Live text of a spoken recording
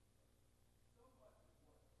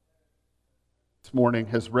this morning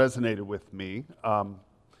has resonated with me. I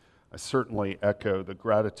certainly echo the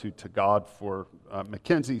gratitude to God for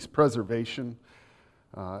Mackenzie's preservation.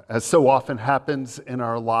 As so often happens in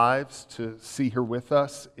our lives, to see her with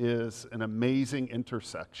us is an amazing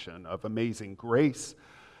intersection of amazing grace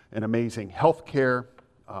and amazing health care,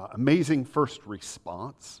 amazing first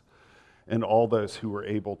response, and all those who were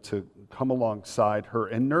able to come alongside her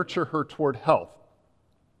and nurture her toward health.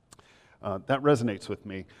 That resonates with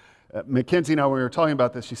me. Mackenzie and I, when we were talking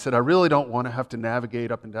about this, she said, I really don't want to have to navigate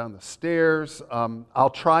up and down the stairs. I'll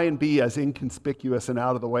try and be as inconspicuous and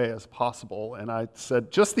out of the way as possible. And I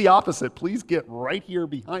said, just the opposite. Please get right here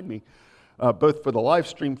behind me, both for the live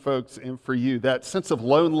stream folks and for you. That sense of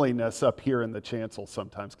loneliness up here in the chancel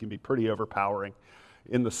sometimes can be pretty overpowering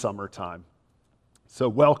in the summertime. So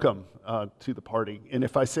welcome to the party. And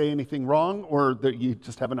if I say anything wrong or that you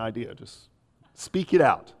just have an idea, just speak it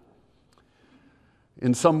out.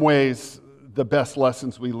 In some ways, the best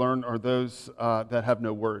lessons we learn are those that have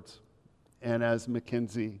no words. And as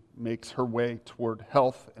Mackenzie makes her way toward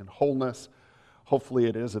health and wholeness, hopefully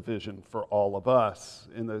it is a vision for all of us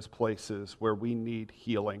in those places where we need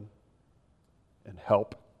healing and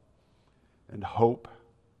help and hope.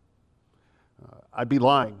 I'd be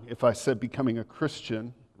lying if I said becoming a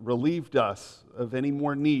Christian relieved us of any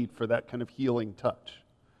more need for that kind of healing touch.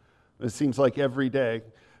 It seems like every day,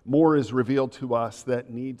 more is revealed to us that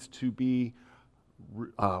needs to be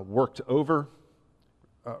worked over,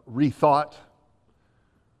 rethought,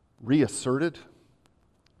 reasserted,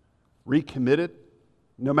 recommitted.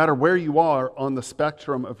 No matter where you are on the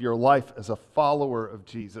spectrum of your life as a follower of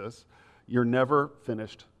Jesus, you're never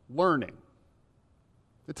finished learning.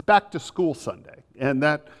 It's back to school Sunday, and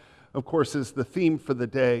that, of course, is the theme for the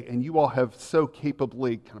day, and you all have so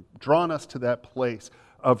capably kind of drawn us to that place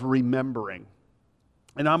of remembering.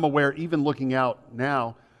 And I'm aware, even looking out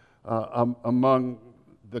now among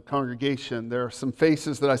the congregation, there are some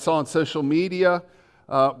faces that I saw on social media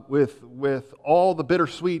with all the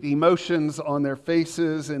bittersweet emotions on their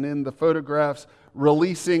faces and in the photographs,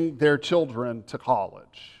 releasing their children to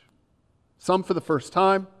college. Some for the first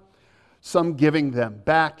time, some giving them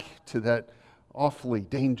back to that awfully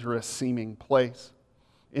dangerous seeming place.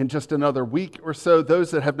 In just another week or so, those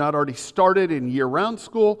that have not already started in year-round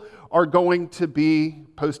school are going to be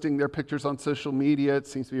posting their pictures on social media. It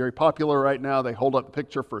seems to be very popular right now. They hold up the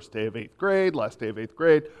picture, first day of 8th grade, last day of 8th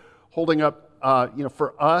grade, holding up,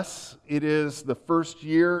 for us, it is the first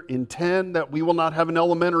year in 10 that we will not have an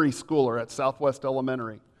elementary schooler at Southwest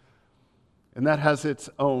Elementary. And that has its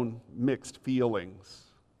own mixed feelings.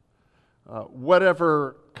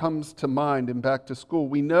 Whatever comes to mind in back to school,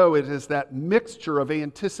 we know it is that mixture of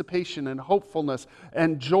anticipation and hopefulness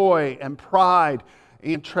and joy and pride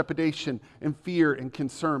and trepidation and fear and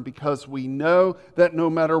concern, because we know that no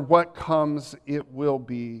matter what comes, it will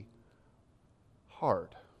be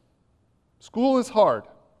hard. School is hard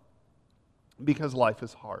because life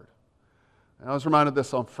is hard. And I was reminded of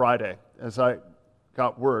this on Friday as I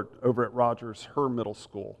got word over at Rogers, her middle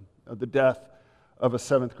school, of the death of a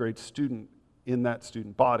 7th grade student in that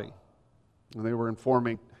student body. And they were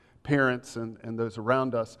informing parents and those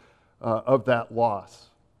around us of that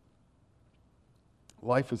loss.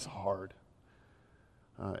 Life is hard.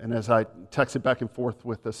 And as I texted back and forth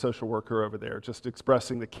with the social worker over there, just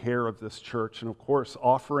expressing the care of this church and, of course,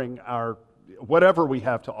 offering our whatever we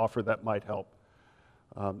have to offer that might help,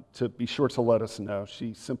 to be sure to let us know.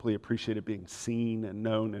 She simply appreciated being seen and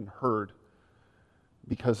known and heard,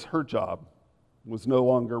 because her job was no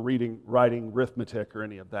longer writing arithmetic or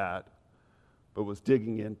any of that, but was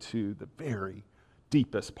digging into the very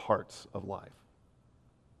deepest parts of life.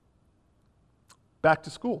 Back to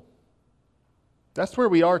school. That's where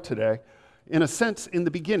we are today, in a sense, in the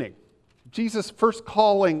beginning. Jesus first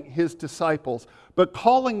calling his disciples, but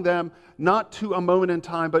calling them not to a moment in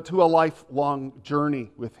time, but to a lifelong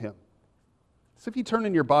journey with him. So if you turn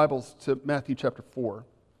in your Bibles to Matthew chapter 4,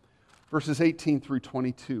 verses 18 through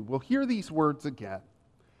 22, we'll hear these words again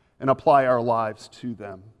and apply our lives to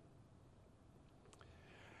them.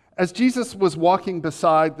 As Jesus was walking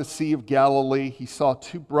beside the Sea of Galilee, he saw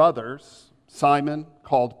two brothers, Simon,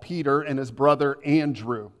 called Peter, and his brother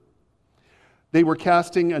Andrew. They were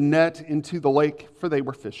casting a net into the lake, for they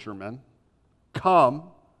were fishermen. "Come,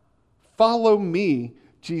 follow me,"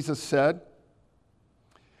 Jesus said,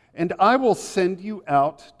 "and I will send you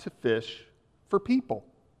out to fish for people."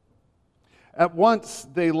 At once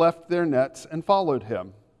they left their nets and followed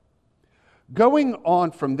him. Going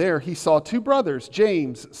on from there, he saw two brothers,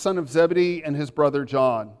 James, son of Zebedee, and his brother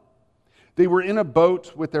John. They were in a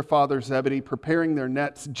boat with their father Zebedee, preparing their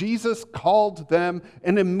nets. Jesus called them,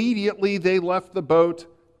 and immediately they left the boat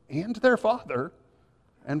and their father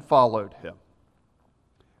and followed him.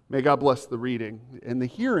 May God bless the reading and the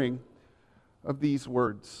hearing of these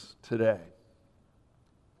words today.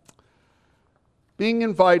 Being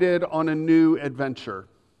invited on a new adventure,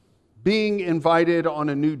 being invited on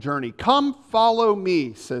a new journey. Come follow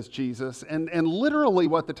me, says Jesus. And literally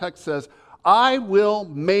what the text says, I will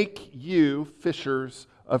make you fishers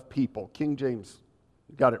of people. King James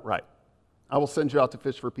got it right. I will send you out to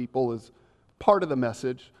fish for people is part of the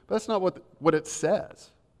message, but that's not what it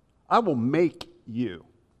says. I will make you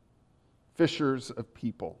fishers of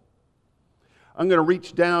people. I'm going to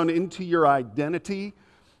reach down into your identity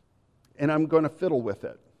and I'm going to fiddle with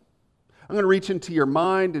it. I'm going to reach into your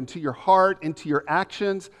mind, into your heart, into your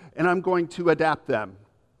actions, and I'm going to adapt them.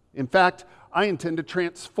 In fact, I intend to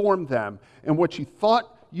transform them. And what you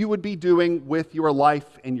thought you would be doing with your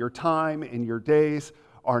life and your time and your days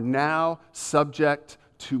are now subject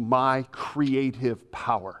to my creative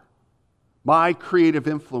power, my creative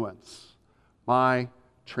influence, my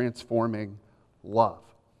transforming love.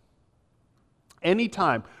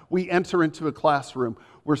 Anytime we enter into a classroom,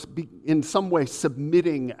 we're in some way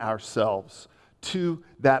submitting ourselves to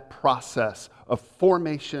that process of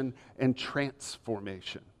formation and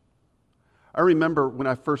transformation. I remember when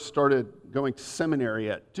I first started going to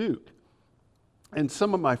seminary at Duke, and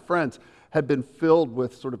some of my friends had been filled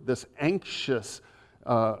with sort of this anxious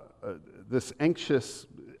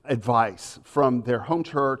advice from their home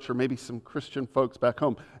church or maybe some Christian folks back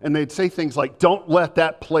home. And they'd say things like, don't let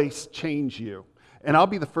that place change you. And I'll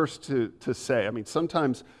be the first to say,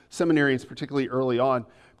 sometimes seminarians, particularly early on,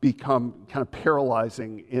 become kind of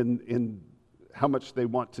paralyzing in how much they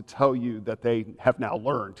want to tell you that they have now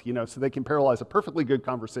learned, so they can paralyze a perfectly good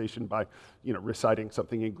conversation by, reciting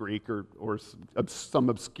something in Greek or some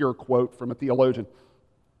obscure quote from a theologian.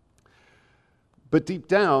 But deep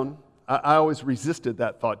down, I always resisted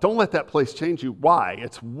that thought. Don't let that place change you. Why?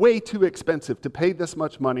 It's way too expensive to pay this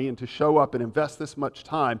much money and to show up and invest this much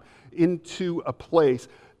time into a place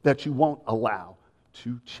that you won't allow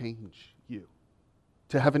to change you,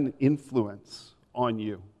 to have an influence on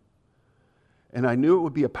you. And I knew it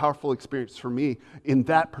would be a powerful experience for me in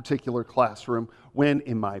that particular classroom when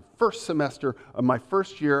in my first semester of my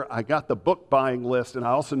first year, I got the book buying list, and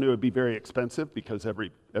I also knew it would be very expensive because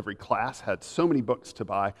every class had so many books to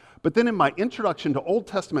buy. But then in my introduction to Old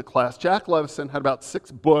Testament class, Jack Levison had about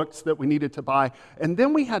 6 books that we needed to buy, and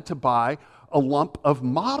then we had to buy a lump of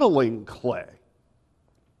modeling clay,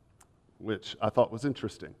 which I thought was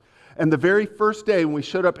interesting. And the very first day when we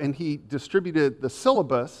showed up and he distributed the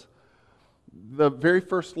syllabus, the very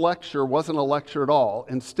first lecture wasn't a lecture at all.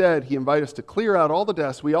 Instead, he invited us to clear out all the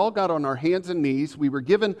desks. We all got on our hands and knees. We were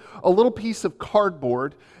given a little piece of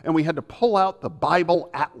cardboard, and we had to pull out the Bible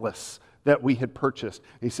Atlas that we had purchased.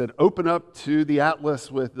 He said, open up to the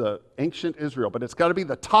atlas with the ancient Israel, but it's got to be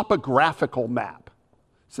the topographical map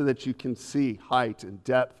so that you can see height and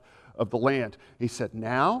depth of the land. He said,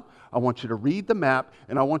 now I want you to read the map,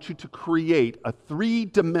 and I want you to create a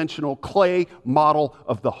 3-dimensional clay model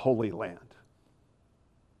of the Holy Land.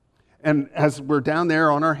 And as we're down there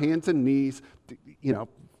on our hands and knees,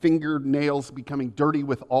 fingernails becoming dirty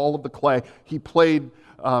with all of the clay, he played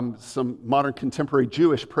some modern contemporary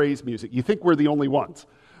Jewish praise music. You think we're the only ones,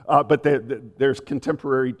 but there's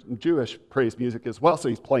contemporary Jewish praise music as well. So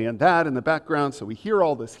he's playing that in the background. So we hear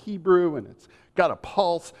all this Hebrew, and it's got a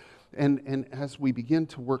pulse. And as we begin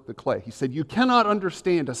to work the clay, he said, you cannot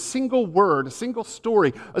understand a single word, a single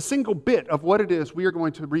story, a single bit of what it is we are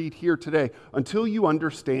going to read here today until you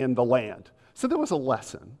understand the land. So there was a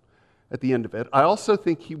lesson at the end of it. I also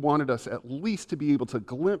think he wanted us at least to be able to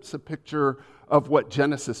glimpse a picture of what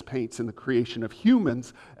Genesis paints in the creation of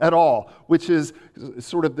humans at all, which is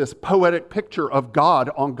sort of this poetic picture of God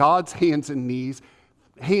on God's hands and knees,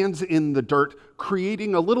 hands in the dirt,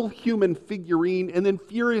 creating a little human figurine and then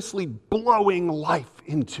furiously blowing life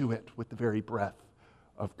into it with the very breath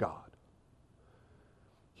of God.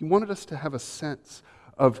 He wanted us to have a sense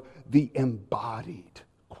of the embodied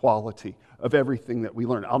quality of everything that we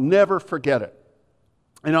learn. I'll never forget it.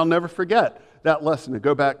 And I'll never forget that lesson to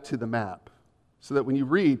go back to the map so that when you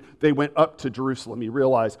read, they went up to Jerusalem, you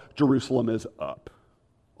realize Jerusalem is up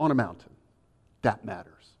on a mountain. That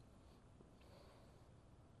matters.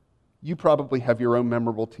 You probably have your own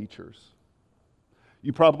memorable teachers.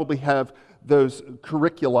 You probably have those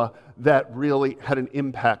curricula that really had an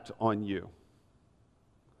impact on you.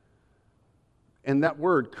 And that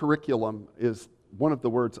word, curriculum, is one of the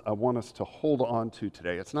words I want us to hold on to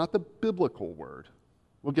today. It's not the biblical word.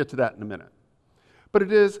 We'll get to that in a minute. But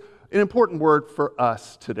it is an important word for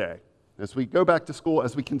us today. As we go back to school,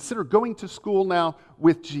 as we consider going to school now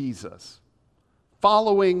with Jesus,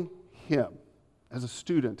 following him. as a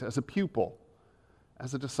student, as a pupil,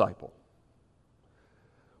 as a disciple.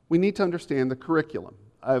 We need to understand the curriculum.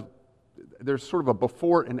 There's sort of a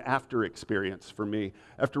before and after experience for me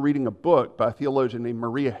after reading a book by a theologian named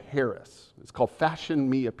Maria Harris. It's called Fashion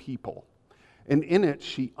Me a People. And in it,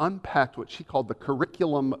 she unpacked what she called the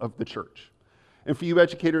curriculum of the church. And for you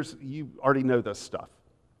educators, you already know this stuff.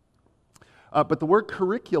 But the word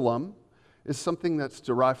curriculum is something that's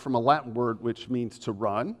derived from a Latin word which means to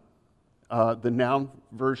run. The noun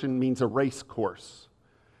version means a race course.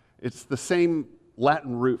 It's the same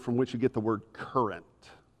Latin root from which you get the word current.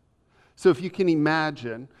 So if you can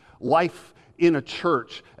imagine life in a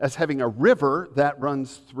church as having a river that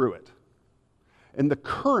runs through it, and the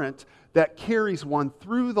current that carries one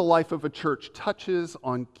through the life of a church touches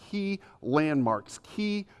on key landmarks,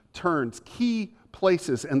 key turns, key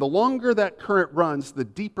places, and the longer that current runs, the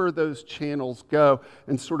deeper those channels go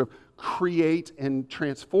and sort of create and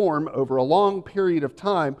transform over a long period of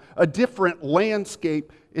time a different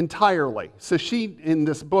landscape entirely. So she, in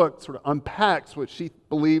this book, sort of unpacks what she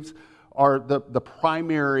believes are the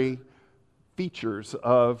primary features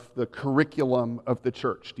of the curriculum of the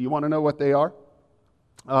church. Do you want to know what they are?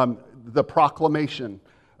 The proclamation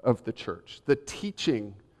of the church, the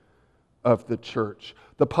teaching of the church,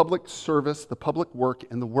 the public service, the public work,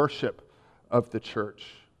 and the worship of the church,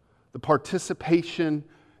 the participation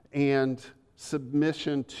and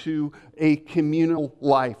submission to a communal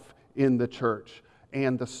life in the church,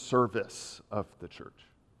 and the service of the church.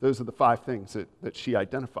 Those are the 5 things that she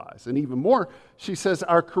identifies. And even more, she says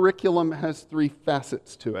our curriculum has 3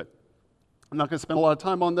 facets to it. I'm not going to spend a lot of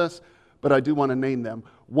time on this, but I do want to name them.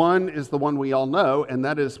 One is the one we all know, and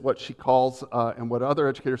that is what she calls, and what other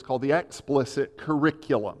educators call, the explicit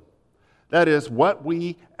curriculum. That is what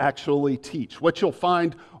we actually teach, what you'll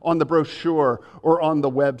find on the brochure or on the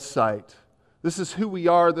website. This is who we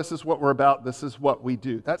are, this is what we're about, this is what we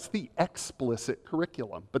do. That's the explicit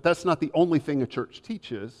curriculum. But that's not the only thing a church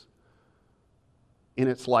teaches in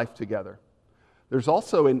its life together. There's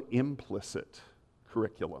also an implicit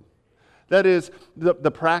curriculum. That is,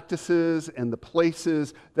 the practices and the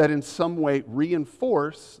places that in some way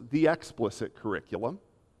reinforce the explicit curriculum,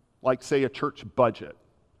 like, say, a church budget.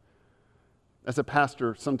 As a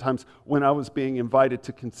pastor, sometimes when I was being invited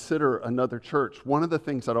to consider another church, one of the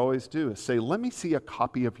things I'd always do is say, let me see a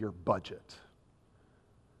copy of your budget.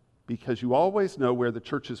 Because you always know where the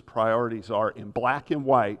church's priorities are in black and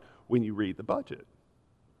white when you read the budget.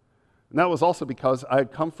 And that was also because I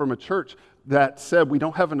had come from a church that said we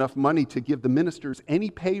don't have enough money to give the ministers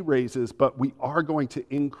any pay raises, but we are going to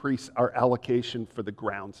increase our allocation for the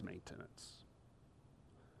grounds maintenance.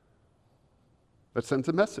 That sends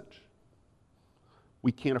a message.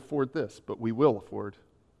 We can't afford this, but we will afford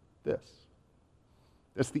this.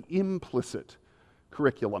 That's the implicit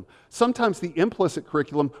curriculum. Sometimes the implicit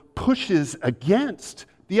curriculum pushes against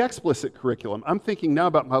the explicit curriculum. I'm thinking now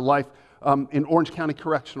about my life in Orange County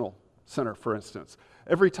Correctional Center, for instance.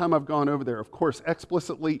 Every time I've gone over there, of course,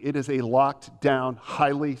 explicitly, it is a locked down,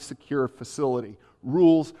 highly secure facility.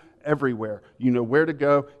 Rules everywhere. You know where to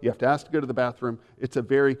go. You have to ask to go to the bathroom. It's a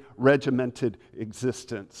very regimented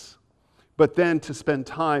existence. But then to spend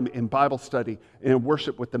time in Bible study and in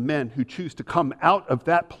worship with the men who choose to come out of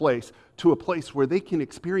that place to a place where they can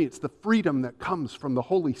experience the freedom that comes from the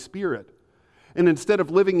Holy Spirit. And instead of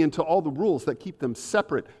living into all the rules that keep them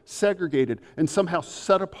separate, segregated, and somehow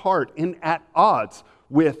set apart and at odds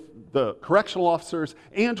with the correctional officers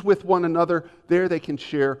and with one another, there they can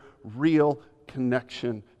share real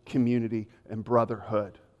connection, community, and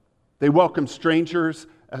brotherhood. They welcome strangers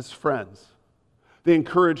as friends. They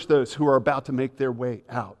encourage those who are about to make their way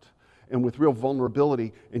out, and with real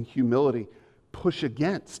vulnerability and humility, push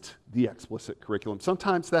against the explicit curriculum.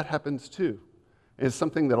 Sometimes that happens too. It's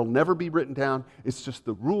something that'll never be written down. It's just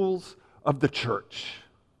the rules of the church.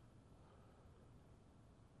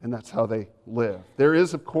 And that's how they live. There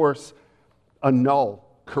is, of course, a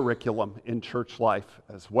null curriculum in church life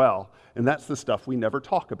as well, and that's the stuff we never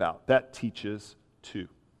talk about. That teaches too.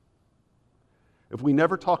 If we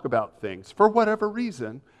never talk about things, for whatever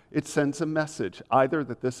reason, it sends a message, either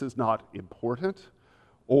that this is not important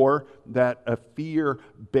or that a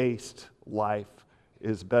fear-based life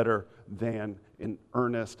is better than an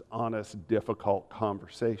earnest, honest, difficult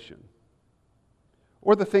conversation.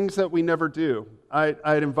 Or the things that we never do. I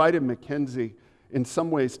had invited Mackenzie in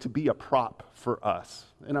some ways to be a prop for us.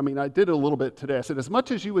 And I mean, I did it a little bit today. I said, as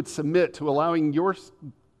much as you would submit to allowing your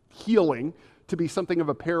healing to be something of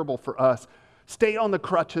a parable for us, stay on the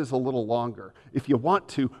crutches a little longer. If you want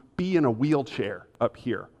to, be in a wheelchair up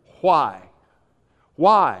here. Why?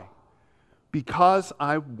 Why? because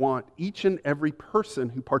I want each and every person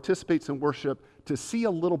who participates in worship to see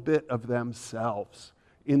a little bit of themselves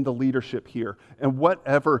in the leadership here. And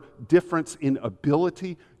whatever difference in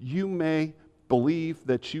ability you may believe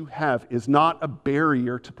that you have is not a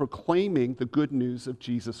barrier to proclaiming the good news of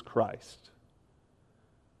Jesus Christ.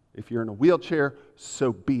 If you're in a wheelchair,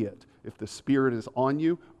 so be it. If the Spirit is on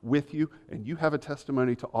you, with you, and you have a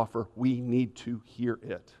testimony to offer, we need to hear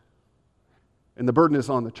it. And the burden is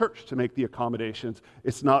on the church to make the accommodations.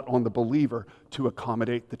 It's not on the believer to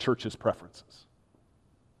accommodate the church's preferences.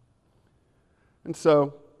 And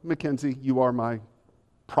so, Mackenzie, you are my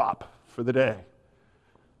prop for the day.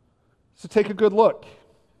 So take a good look.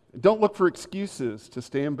 Don't look for excuses to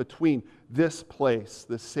stand between this place,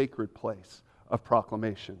 this sacred place of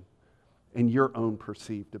proclamation, and your own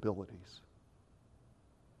perceived abilities.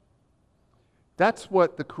 That's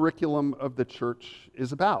what the curriculum of the church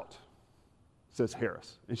is about, says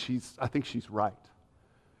Harris. And I think she's right.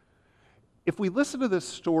 If we listen to this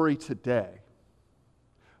story today,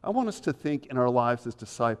 I want us to think in our lives as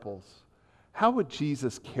disciples, how would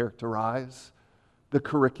Jesus characterize the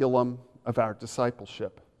curriculum of our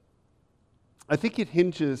discipleship? I think it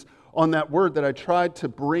hinges on that word that I tried to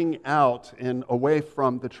bring out and away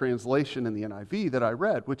from the translation in the NIV that I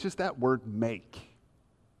read, which is that word make.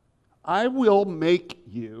 I will make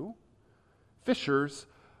you fishers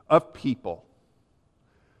of people.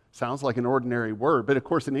 Sounds like an ordinary word, but of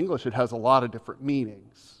course in English it has a lot of different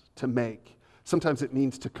meanings. To make. Sometimes it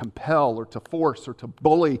means to compel or to force or to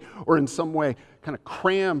bully or in some way kind of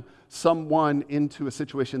cram someone into a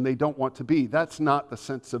situation they don't want to be. That's not the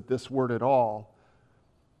sense of this word at all.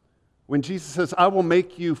 When Jesus says, I will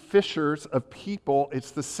make you fishers of people,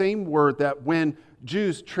 it's the same word that when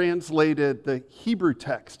Jews translated the Hebrew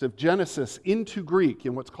text of Genesis into Greek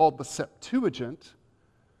in what's called the Septuagint,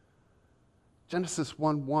 Genesis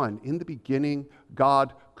 1:1, in the beginning,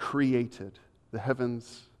 God created the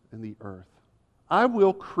heavens and the earth. I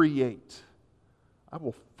will create. I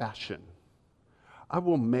will fashion. I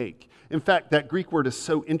will make. In fact, that Greek word is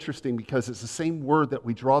so interesting because it's the same word that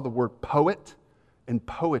we draw the word poet and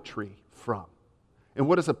poetry from. And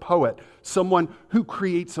what is a poet? Someone who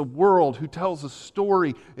creates a world, who tells a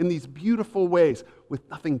story in these beautiful ways with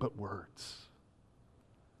nothing but words.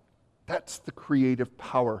 That's the creative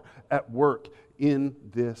power at work in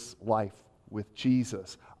this life with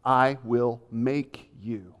Jesus. I will make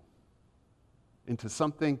you into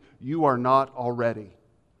something you are not already.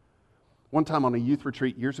 One time on a youth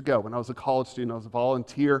retreat years ago, when I was a college student, I was a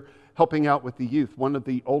volunteer helping out with the youth. One of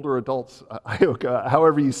the older adults,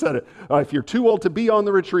 however you said it, if you're too old to be on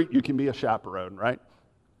the retreat, you can be a chaperone, right?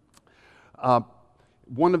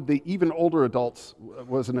 One of the even older adults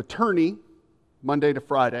was an attorney Monday to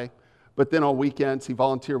Friday, but then on weekends he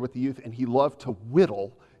volunteered with the youth and he loved to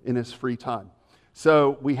whittle in his free time.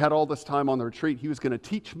 So we had all this time on the retreat. He was going to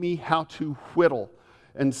teach me how to whittle.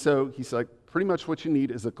 And so he's like, pretty much what you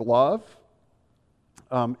need is a glove.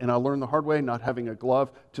 And I learned the hard way, not having a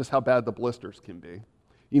glove, just how bad the blisters can be.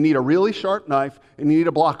 You need a really sharp knife, and you need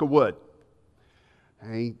a block of wood.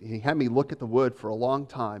 And he had me look at the wood for a long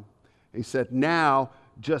time. He said, now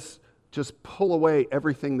just pull away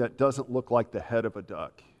everything that doesn't look like the head of a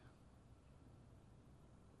duck.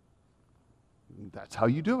 That's how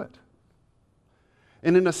you do it.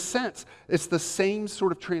 And in a sense, it's the same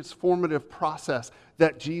sort of transformative process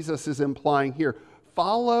that Jesus is implying here.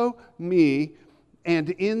 Follow me, and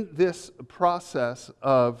in this process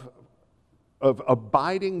of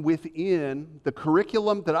abiding within the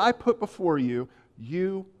curriculum that I put before you,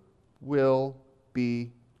 you will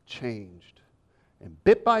be changed. And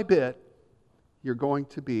bit by bit, you're going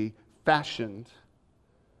to be fashioned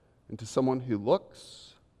into someone who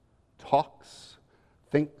looks, talks,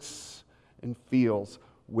 thinks, and feels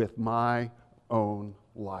with my own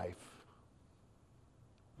life.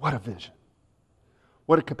 What a vision.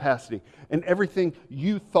 What a capacity. And everything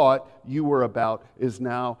you thought you were about is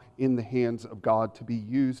now in the hands of God to be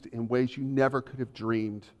used in ways you never could have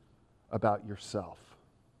dreamed about yourself.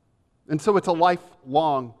 And so it's a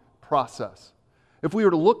lifelong process. If we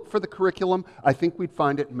were to look for the curriculum, I think we'd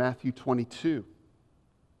find it in Matthew 22.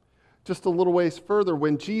 Just a little ways further,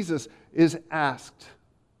 when Jesus is asked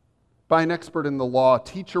by an expert in the law,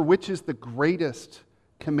 teacher, which is the greatest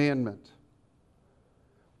commandment?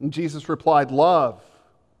 And Jesus replied, love.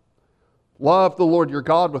 Love the Lord your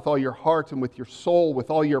God with all your heart and with your soul, with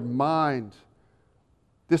all your mind.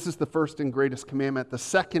 This is the first and greatest commandment. The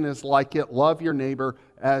second is like it, love your neighbor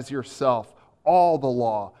as yourself. All the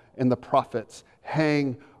law and the prophets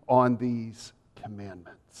hang on these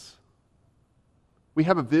commandments. We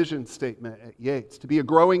have a vision statement at Yates to be a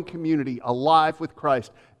growing community alive with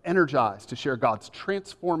Christ energized to share God's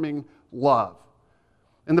transforming love.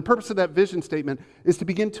 And the purpose of that vision statement is to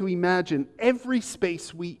begin to imagine every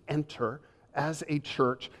space we enter as a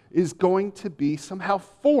church is going to be somehow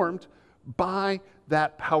formed by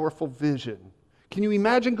that powerful vision. Can you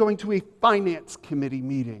imagine going to a finance committee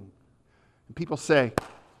meeting and people say,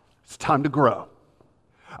 it's time to grow.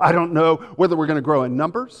 I don't know whether we're going to grow in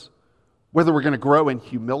numbers, whether we're going to grow in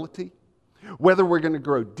humility, whether we're going to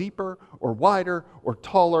grow deeper or wider or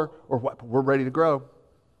taller or what, but we're ready to grow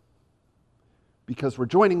because we're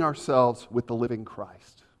joining ourselves with the living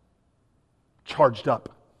Christ, charged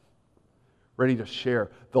up, ready to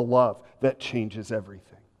share the love that changes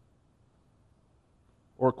everything.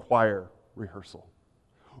 Or choir rehearsal,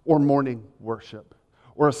 or morning worship,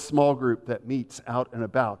 or a small group that meets out and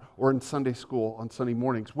about, or in Sunday school on Sunday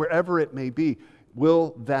mornings, wherever it may be,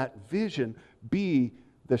 will that vision be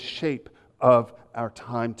the shape of our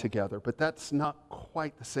time together? But that's not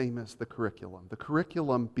quite the same as the curriculum. The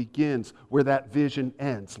curriculum begins where that vision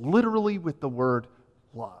ends, literally with the word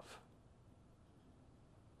love.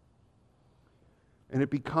 And it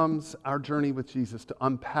becomes our journey with Jesus to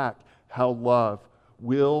unpack how love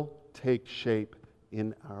will take shape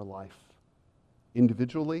in our life,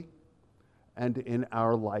 individually and in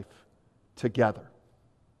our life together.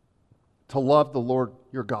 To love the Lord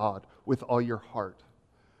your God with all your heart,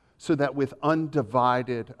 so that with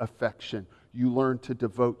undivided affection, you learn to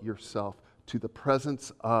devote yourself to the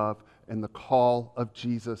presence of and the call of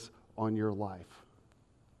Jesus on your life.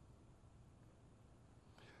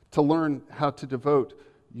 To learn how to devote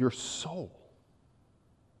your soul.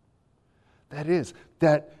 That is,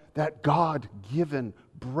 that God-given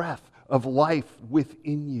breath of life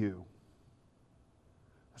within you.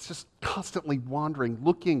 It's just constantly wandering,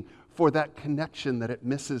 looking for that connection that it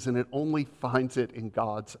misses, and it only finds it in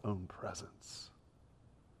God's own presence.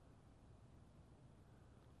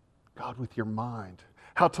 God with your mind.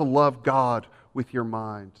 How to love God with your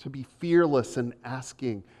mind. To be fearless in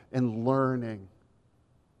asking and learning.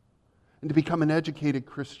 And to become an educated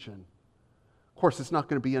Christian. Of course, it's not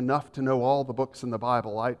going to be enough to know all the books in the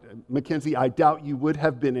Bible. Mackenzie, I doubt you would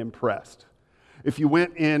have been impressed if you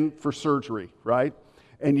went in for surgery, right?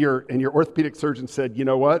 And your orthopedic surgeon said, you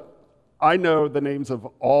know what? I know the names of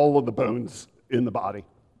all of the bones in the body.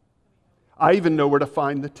 I even know where to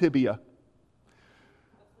find the tibia.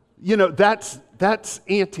 You know, that's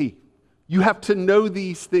anti. You have to know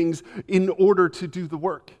these things in order to do the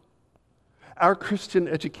work. Our Christian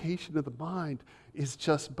education of the mind is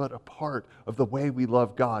just but a part of the way we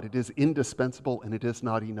love God. It is indispensable and it is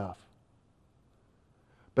not enough.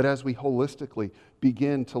 But as we holistically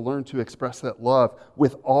begin to learn to express that love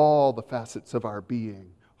with all the facets of our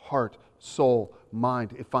being, heart, soul,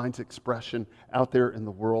 mind, it finds expression out there in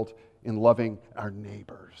the world in loving our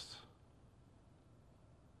neighbors.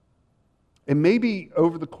 And maybe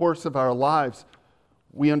over the course of our lives,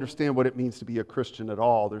 we understand what it means to be a Christian at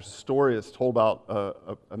all. There's a story that's told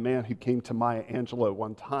about a man who came to Maya Angelou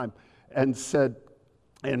one time and said,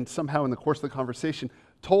 and somehow in the course of the conversation,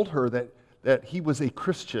 told her that he was a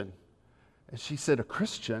Christian. And she said, a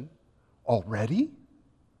Christian? Already?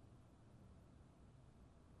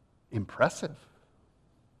 Impressive.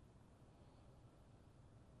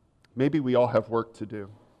 Maybe we all have work to do.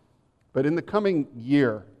 But in the coming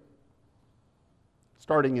year,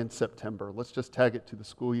 starting in September, let's just tag it to the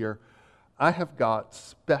school year, I have got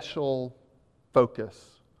special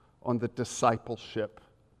focus on the discipleship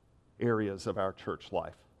areas of our church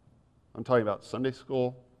life. I'm talking about Sunday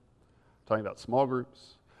school, I'm talking about small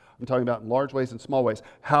groups, I'm talking about in large ways and small ways,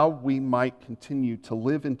 how we might continue to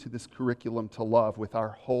live into this curriculum to love with our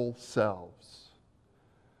whole selves.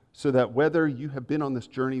 So that whether you have been on this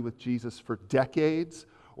journey with Jesus for decades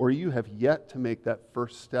or you have yet to make that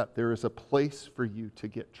first step, there is a place for you to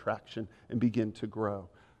get traction and begin to grow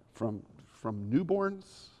from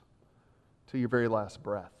newborns to your very last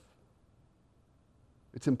breath.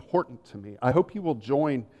 It's important to me. I hope you will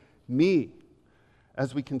join me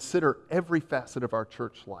as we consider every facet of our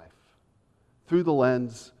church life through the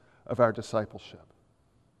lens of our discipleship.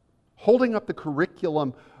 Holding up the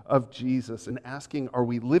curriculum of Jesus and asking, are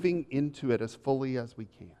we living into it as fully as we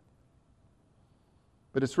can?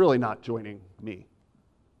 But it's really not joining me.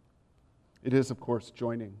 It is, of course,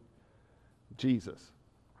 joining Jesus.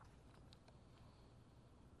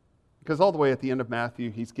 Because all the way at the end of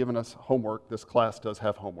Matthew, he's given us homework. This class does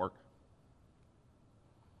have homework.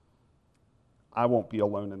 I won't be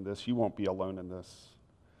alone in this. You won't be alone in this.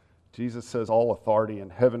 Jesus says, all authority in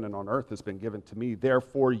heaven and on earth has been given to me.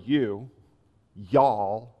 Therefore y'all,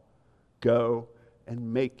 go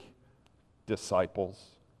and make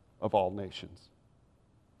disciples of all nations,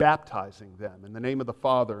 baptizing them in the name of the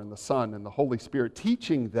Father and the Son and the Holy Spirit,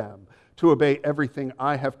 teaching them to obey everything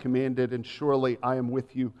I have commanded, and surely I am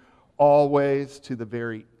with you always to the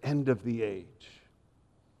very end of the age.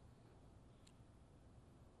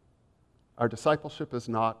 Our discipleship is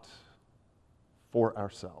not for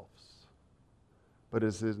ourselves, but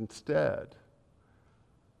is instead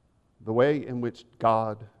the way in which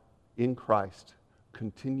God in Christ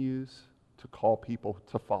continues to call people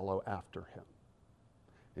to follow after him.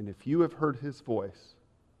 And if you have heard his voice,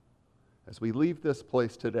 as we leave this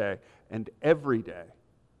place today and every day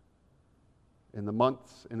in the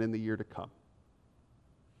months and in the year to come,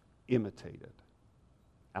 imitate it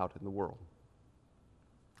out in the world.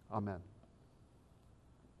 Amen.